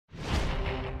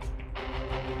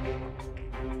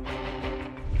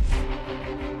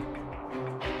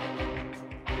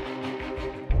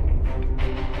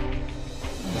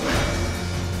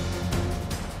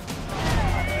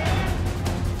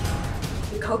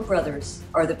Koch brothers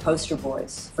are the poster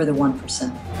boys for the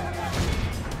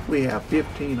 1%. We have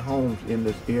 15 homes in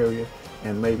this area,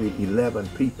 and maybe 11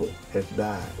 people has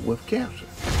died with cancer.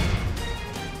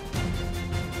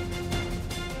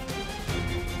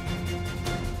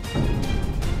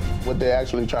 What they're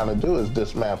actually trying to do is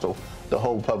dismantle the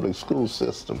whole public school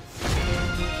system.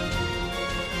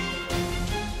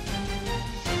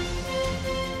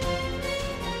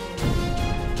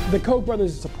 The Koch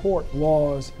brothers support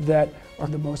laws that are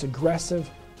the most aggressive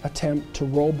attempt to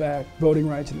roll back voting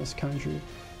rights in this country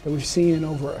that we've seen in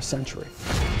over a century.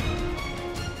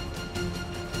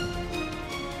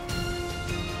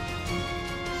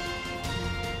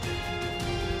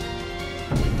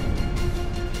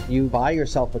 You buy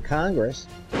yourself a Congress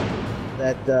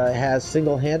that has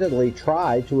single-handedly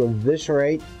tried to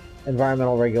eviscerate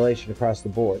environmental regulation across the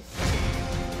board.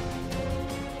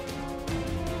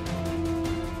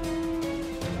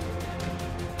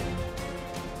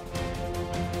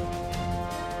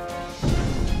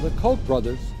 The Koch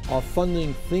brothers are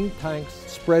funding think tanks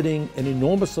spreading an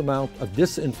enormous amount of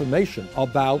disinformation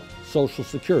about Social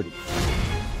Security.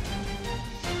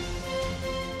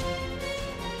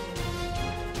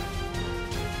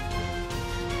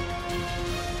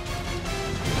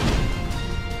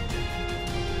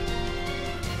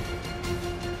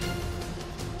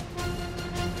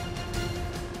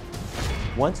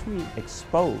 Once we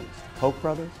expose Koch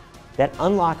brothers, that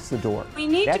unlocks the door. We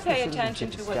need to pay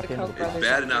attention to what the Koch brothers are doing. It's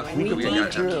bad enough we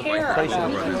got to care place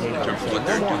about in terms of what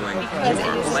they're doing to because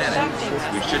our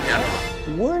planet. We should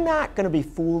have. We're not going to be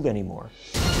fooled anymore.